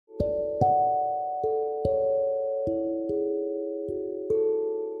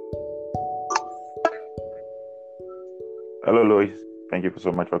Hello, Lois. Thank you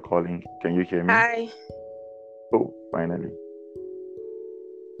so much for calling. Can you hear me? Hi. Oh, finally.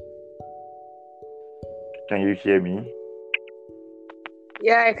 Can you hear me?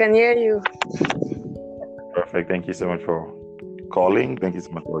 Yeah, I can hear you. Perfect. Thank you so much for calling. Thank you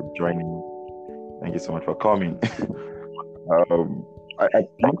so much for joining. Thank you so much for coming. um,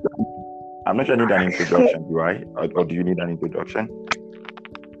 I'm not sure I need an introduction, do I? Or do you need an introduction?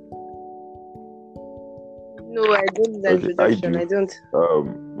 No, I don't need an Okay, I introduction. do. I don't.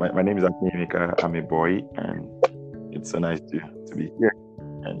 My name is Akinyemeka. I'm a boy, and it's so nice to be here.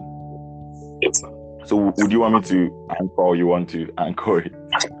 And so, would you want me to anchor or you want to anchor it?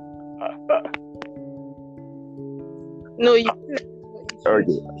 No, you. Okay. All Do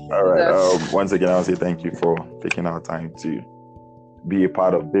right. that. Once again, I'll say thank you for taking our time to be a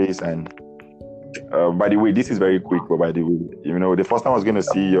part of this. And by the way, this is very quick. But by the way, the first time I was going to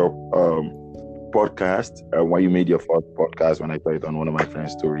see your podcast, when you made your first podcast, when I saw it on one of my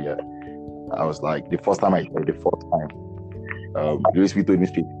friends' story, I was like, the first time, Louis told me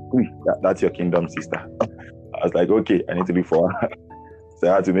straight, that's your kingdom sister. I was like, okay, I need to look for her. So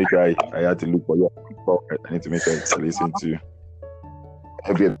I had to make sure I had to look for you. I need to make sure I listen to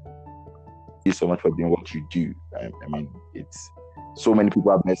every. Thank you so much for doing what you do. I mean, it's so many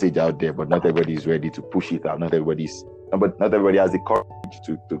people have message out there, but not everybody is ready to push it out. Not everybody has the courage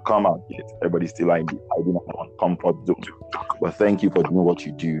to come out yet. Everybody's still hiding on comfort zone. But thank you for doing what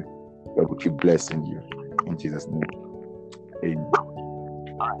you do. God will keep blessing you in Jesus' name. Amen.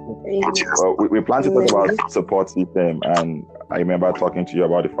 Well, we plan to talk about support system, and I remember talking to you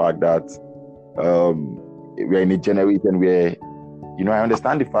about the fact that we're in a generation where, I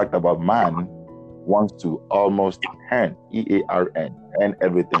understand the fact about man wants to almost earn, earn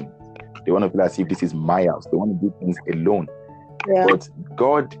everything. They want to feel as if this is my house. They want to do things alone. Yeah. But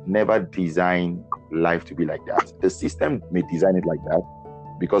God never designed life to be like that. The system may design it like that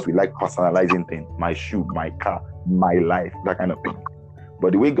because we like personalizing things. My shoe, my car, my life, that kind of thing.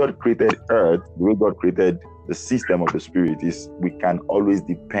 But the way God created earth, the way God created the system of the spirit is we can always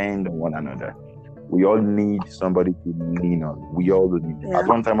depend on one another. We all need somebody to lean on. We all need. Yeah. At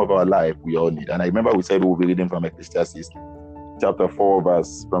one time of our life, we all need. And I remember we said we'll be reading from Ecclesiastes chapter 4,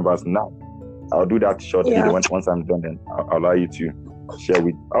 from verse 9. I'll do that shortly. Yeah. Once I'm done, then I'll allow you to share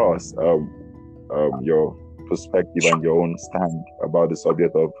with us your perspective and your own stand about the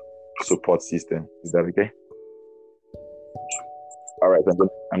subject of support system. Is that okay? All right,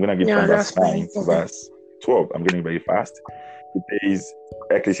 I'm going to give from verse 9 to verse 12. I'm getting very fast. It says,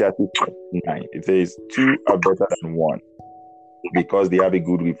 Ecclesiastes 9. It says, 2 are better than 1 because they have a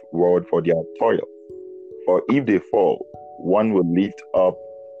good reward for their toil. For if they fall, one will lift up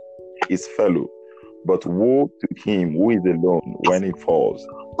his fellow. But woe to him who is alone when he falls,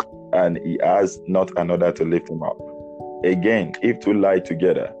 and he has not another to lift him up. Again, if two lie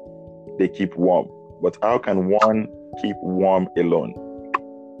together, they keep warm. But how can one keep warm alone?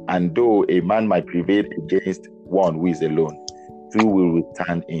 And though a man might prevail against one who is alone, two will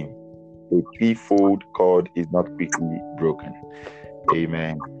withstand him. A threefold cord is not quickly broken.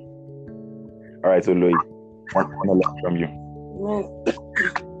 Amen. All right, so Lois, I want to learn from you.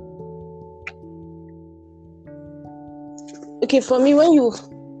 Okay, for me, when you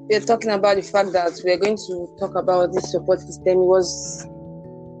were talking about the fact that we're going to talk about this support system, it was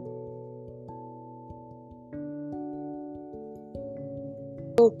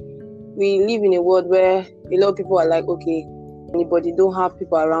we live in a world where a lot of people are like, okay, anybody don't have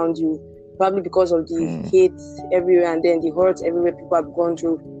people around you, probably because of the hate everywhere and then the hurt everywhere people have gone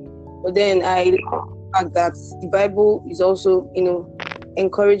through. But then I like the fact that the Bible is also,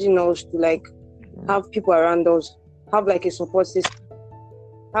 encouraging us to like have people around us, have like a support system,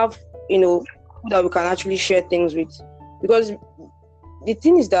 have, people that we can actually share things with. Because the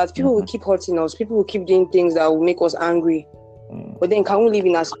thing is that people will keep hurting us, people will keep doing things that will make us angry. But then can we live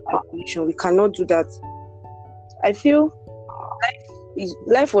in isolation? We cannot do that. I feel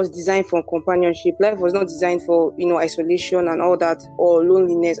life was designed for companionship. Life was not designed for, isolation and all that, or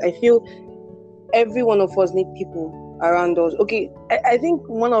loneliness. I feel every one of us need people around us. Okay, I think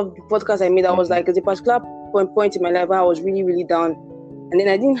one of the podcasts I made, I was like, at a particular point in my life, I was really, really down. And then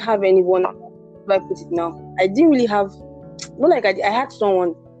I didn't have anyone, how I put it now? I didn't really have, not like I had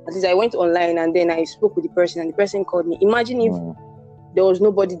someone. At least I went online and then I spoke with the person and the person called me. Imagine if there was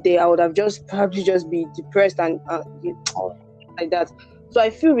nobody there, I would have probably be depressed and like that. So I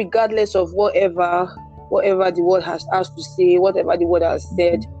feel regardless of whatever the world has asked to say, whatever the world has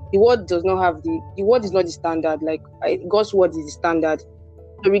said, the world does not have the word is not the standard. Like God's word is the standard.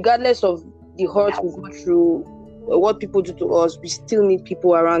 So regardless of the hurt we go through, what people do to us, we still need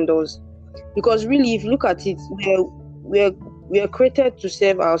people around us. Because really, if you look at it, we are created to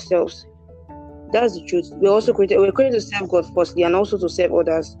serve ourselves. That's the truth. We're created to serve God firstly, and also to serve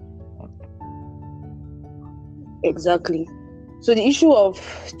others. Exactly. So the issue of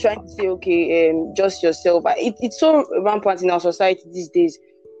trying to say, okay, just yourself, it's so rampant in our society these days.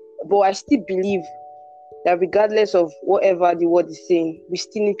 But I still believe that regardless of whatever the word is saying, we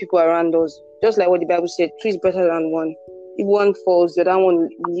still need people around us. Just like what the Bible said, two is better than one. If one falls, the other one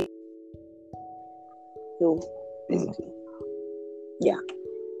leaves. So basically, yeah.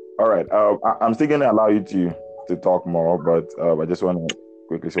 All right. I'm still gonna allow you to talk more, but I just want to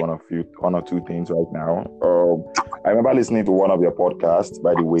quickly say one or two things right now. I remember listening to one of your podcasts,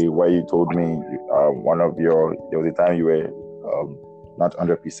 by the way, where you told me there was a time you were not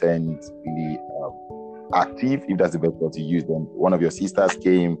 100% really active, if that's the best word to use. Then one of your sisters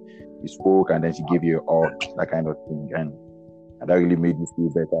came, you spoke, and then she gave you that kind of thing, and that really made me feel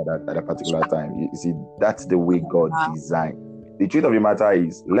better at a particular time. You see, that's the way God designed. The truth of the matter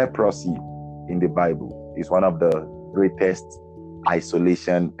is, leprosy in the Bible is one of the greatest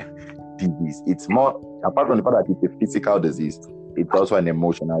isolation disease. It's more, apart from the fact that it's a physical disease, it's also an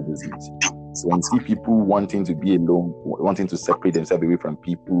emotional disease. So when you see people wanting to be alone, wanting to separate themselves away from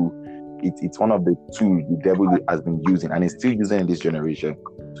people, it's one of the tools the devil has been using, and is still using in this generation,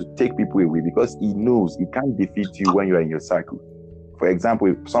 to take people away, because he knows he can't defeat you when you're in your cycle. For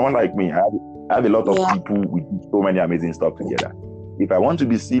example, someone like me, I have a lot of people, we do so many amazing stuff together. If I want to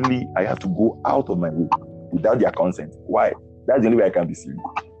be silly, I have to go out of my way without their consent. Why? That's the only way I can be silly.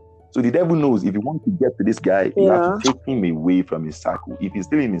 So the devil knows if you want to get to this guy, you have to take him away from his circle. If he's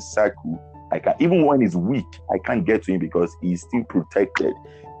still in his circle, even when he's weak, I can't get to him because he's still protected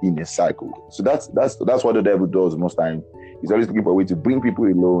in a cycle. So that's what the devil does most times. He's always looking for a way to bring people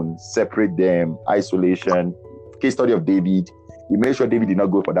alone, separate them, isolation. Case study of David. He made sure David did not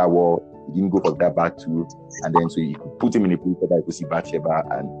go for that war. He didn't go for that battle. And then so he could put him in a place where he could see Bathsheba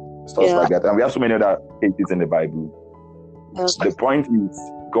and stuff like that. And we have so many other cases in the Bible. The point is,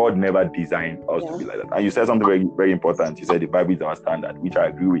 God never designed us to be like that. And you said something very, very important. You said the Bible is our standard, which I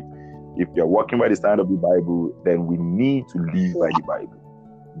agree with. If you're walking by the standard of the Bible, then we need to live by the Bible.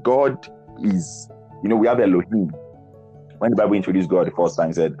 God is, we have Elohim. When the Bible introduced God the first time,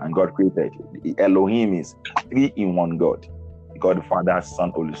 it said, and God created. Elohim is 3-in-1 God. God the Father,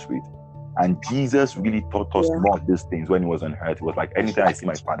 Son, Holy Spirit. And Jesus really taught us more of these things when he was on earth. It was like, anytime I see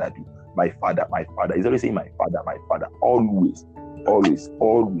my father do, my father. He's always saying my father. Always.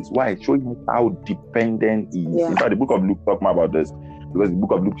 Why? Showing us how dependent he is. In fact, the book of Luke talks more about this, because the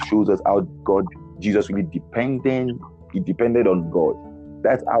book of Luke shows us how Jesus really he depended on God.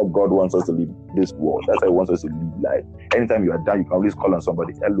 That's how God wants us to live this world. That's how he wants us to live life. Anytime you are down, you can always call on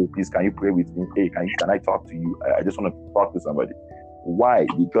somebody. Hello, please, can you pray with me? Hey, can I talk to you? I just want to talk to somebody. Why?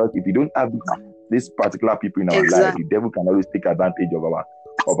 Because if you don't have these particular people in our life, the devil can always take advantage of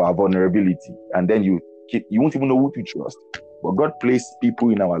our vulnerability, and then you won't even know who to trust. But God placed people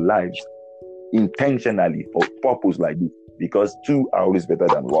in our lives intentionally for purpose like this, because two are always better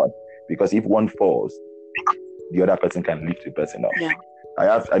than one. Because if one falls, the other person can lift the person up.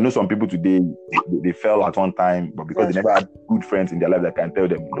 I know some people today, they fell at one time, but because they never had good friends in their life that can tell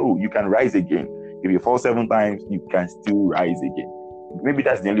them, no, you can rise again. If you fall 7 times, you can still rise again. Maybe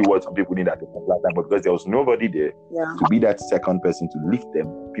that's the only word some people need at the last time, but because there was nobody there to be that second person to lift them,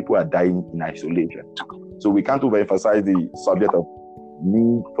 people are dying in isolation. So we can't overemphasize the subject of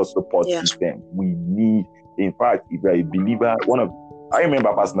need for support system. We need, in fact, if you're a believer, I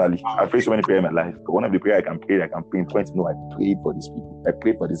remember personally, I prayed so many prayers in my life, but one of the prayers I can pray in 20, I prayed for these people. I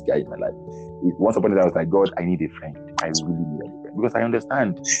prayed for this guy in my life. Once upon a time, I was like, God, I need a friend. I really need a friend. Because I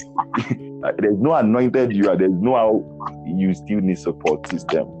understand there's no anointed you, there's no how you still need support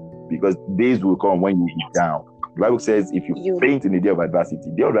system. Because days will come when you be down. The Bible says if you faint in the day of adversity,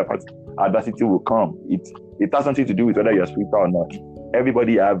 the day of adversity will come. It has something to do with whether you're spiritual or not.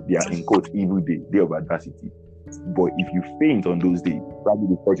 Everybody have their, in quotes, evil day of adversity. But if you faint on those days,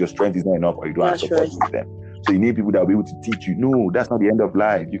 probably because your strength is not enough or you don't have support with them. So you need people that will be able to teach you, no, that's not the end of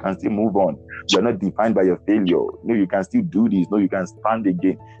life. You can still move on. You're not defined by your failure. No, you can still do this. No, you can stand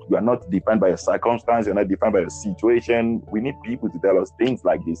again. You are not defined by your circumstance. You're not defined by your situation. We need people to tell us things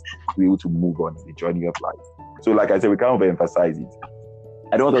like this to be able to move on in the journey of life. So like I said, we can't overemphasize it.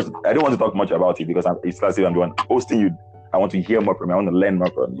 I don't want to talk much about it because it's like I'm the one hosting you. I want to hear more from you. I want to learn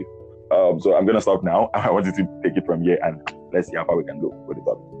more from you. So I'm going to stop now. I want you to take it from here and let's see how far we can go with the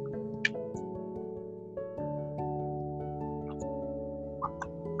topic.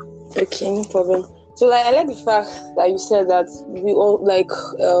 Okay, no problem. So I like the fact that you said that we all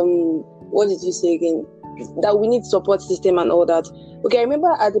what did you say again? That we need support system and all that. Okay, I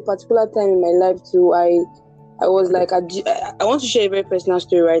remember at a particular time in my life too, I I was like, I want to share a very personal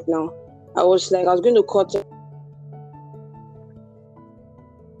story right now. I was going to cut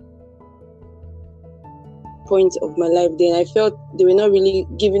point of my life. Then I felt they were not really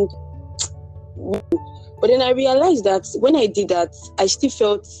giving. But then I realized that when I did that, I still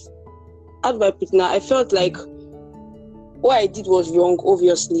felt out by now. I felt like what I did was wrong,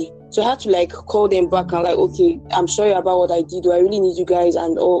 obviously. So I had to like call them back and like, okay, I'm sorry about what I did. I really need you guys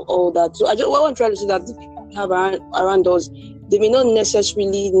and all that. So what I'm trying to say that the people we have around us, they may not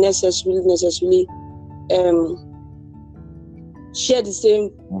necessarily share the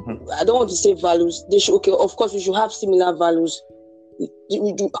same. I don't want to say values. They should, okay, of course we should have similar values.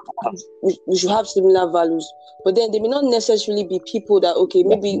 We should have similar values, but then they may not necessarily be people that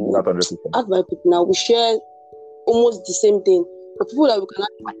maybe as my people now we share almost the same thing, but people that we can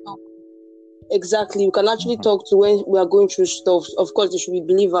actually talk. Exactly, we can actually talk to when we are going through stuff. Of course, they should be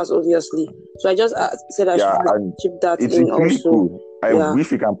believers, obviously. So I just said I should keep that in really also. Cool. I wish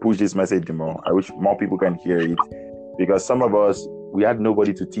we can push this message more. I wish more people can hear it, because some of us, we had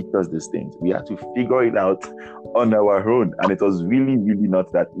nobody to teach us these things. We had to figure it out on our own, and it was really, really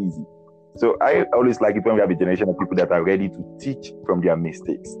not that easy. So I always like it when we have a generation of people that are ready to teach from their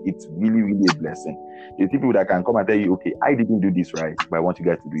mistakes. It's really, really a blessing. There's people that can come and tell you, okay, I didn't do this right, but I want you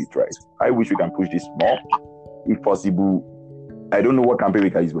guys to do it right. I wish we can push this more, if possible. I don't know what campaign we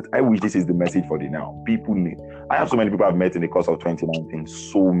can use, but I wish this is the message for the now. People need. I have so many people I've met in the course of 2019,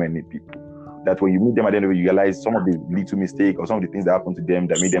 so many people, that when you meet them at the end of it, you realize some of the little mistake or some of the things that happened to them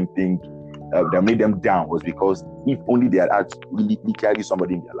that made them think, that made them down, was because if only they had actually carried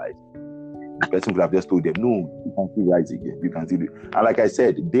somebody in their life, the person could have just told them, no, you can still rise again, you can still do it. And like I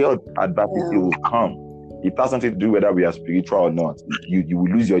said, their adversity will come. It has something to do whether we are spiritual or not. You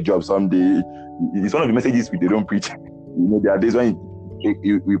will lose your job someday. It's one of the messages they don't preach. There are days when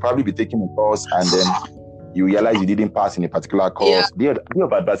you probably be taking a course and then you realize you didn't pass in a particular course. The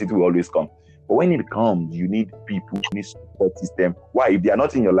of adversity will always come. But when it comes, you need people, you need support system. Why? If they are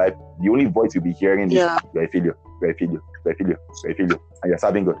not in your life, the only voice you'll be hearing is, you're a failure, you're a failure, you're a failure, you're a failure. And you're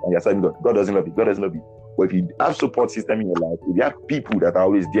serving God, and you're serving God. God doesn't love you, God doesn't love you. But if you have support system in your life, if you have people that are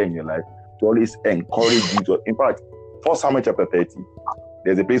always there in your life to always encourage you to, in fact, 1 Samuel chapter 30,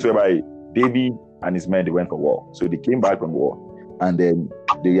 there's a place whereby David and his men, they went for war. So they came back from war, and then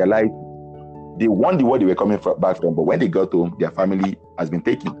they realized they won the war they were coming back from, but when they got home, their family has been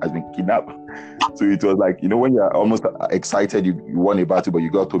kidnapped. So it was like, when you're almost excited, you won a battle, but you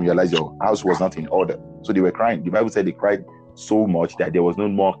got home, you realize your house was not in order. So they were crying. The Bible said they cried so much that there was no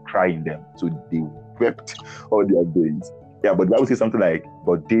more crying them. So they wept all their days. Yeah, but the Bible says something like,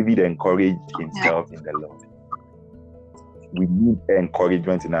 but David encouraged himself in the Lord. We need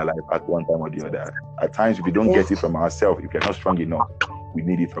encouragement in our life at one time or the other. At times, if we don't get it from ourselves, if we're not strong enough, we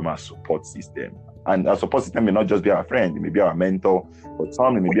need it from our support system. And our support system may not just be our friend, it may be our mentor, for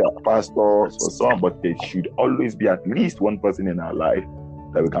some, it may be our pastor, for some, but there should always be at least one person in our life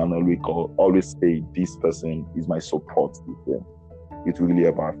that we can always say, this person is my support system. It will really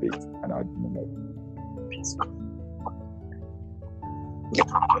help our faith and our peace.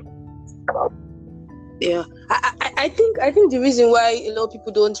 Yeah, I think the reason why a lot of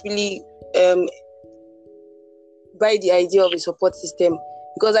people don't really buy the idea of a support system,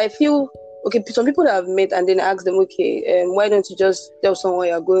 because I feel, okay, some people that I've met and then ask them, okay, why don't you just tell someone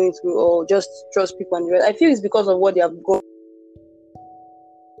you're going through, or just trust people and the rest? I feel it's because of what they have gone.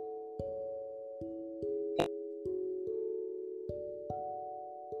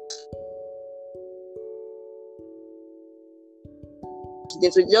 They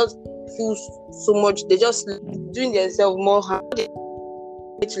just feel so much. They just doing themselves more harm. They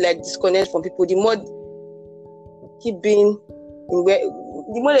to like disconnect from people. The more keep being in where,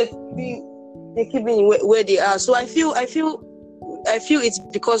 the more they keep being where they are. So I feel it's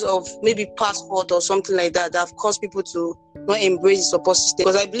because of maybe passport or something like that have caused people to not embrace the support system.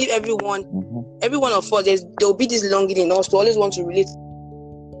 Because I believe every one of us, there will be this longing in us to always want to relate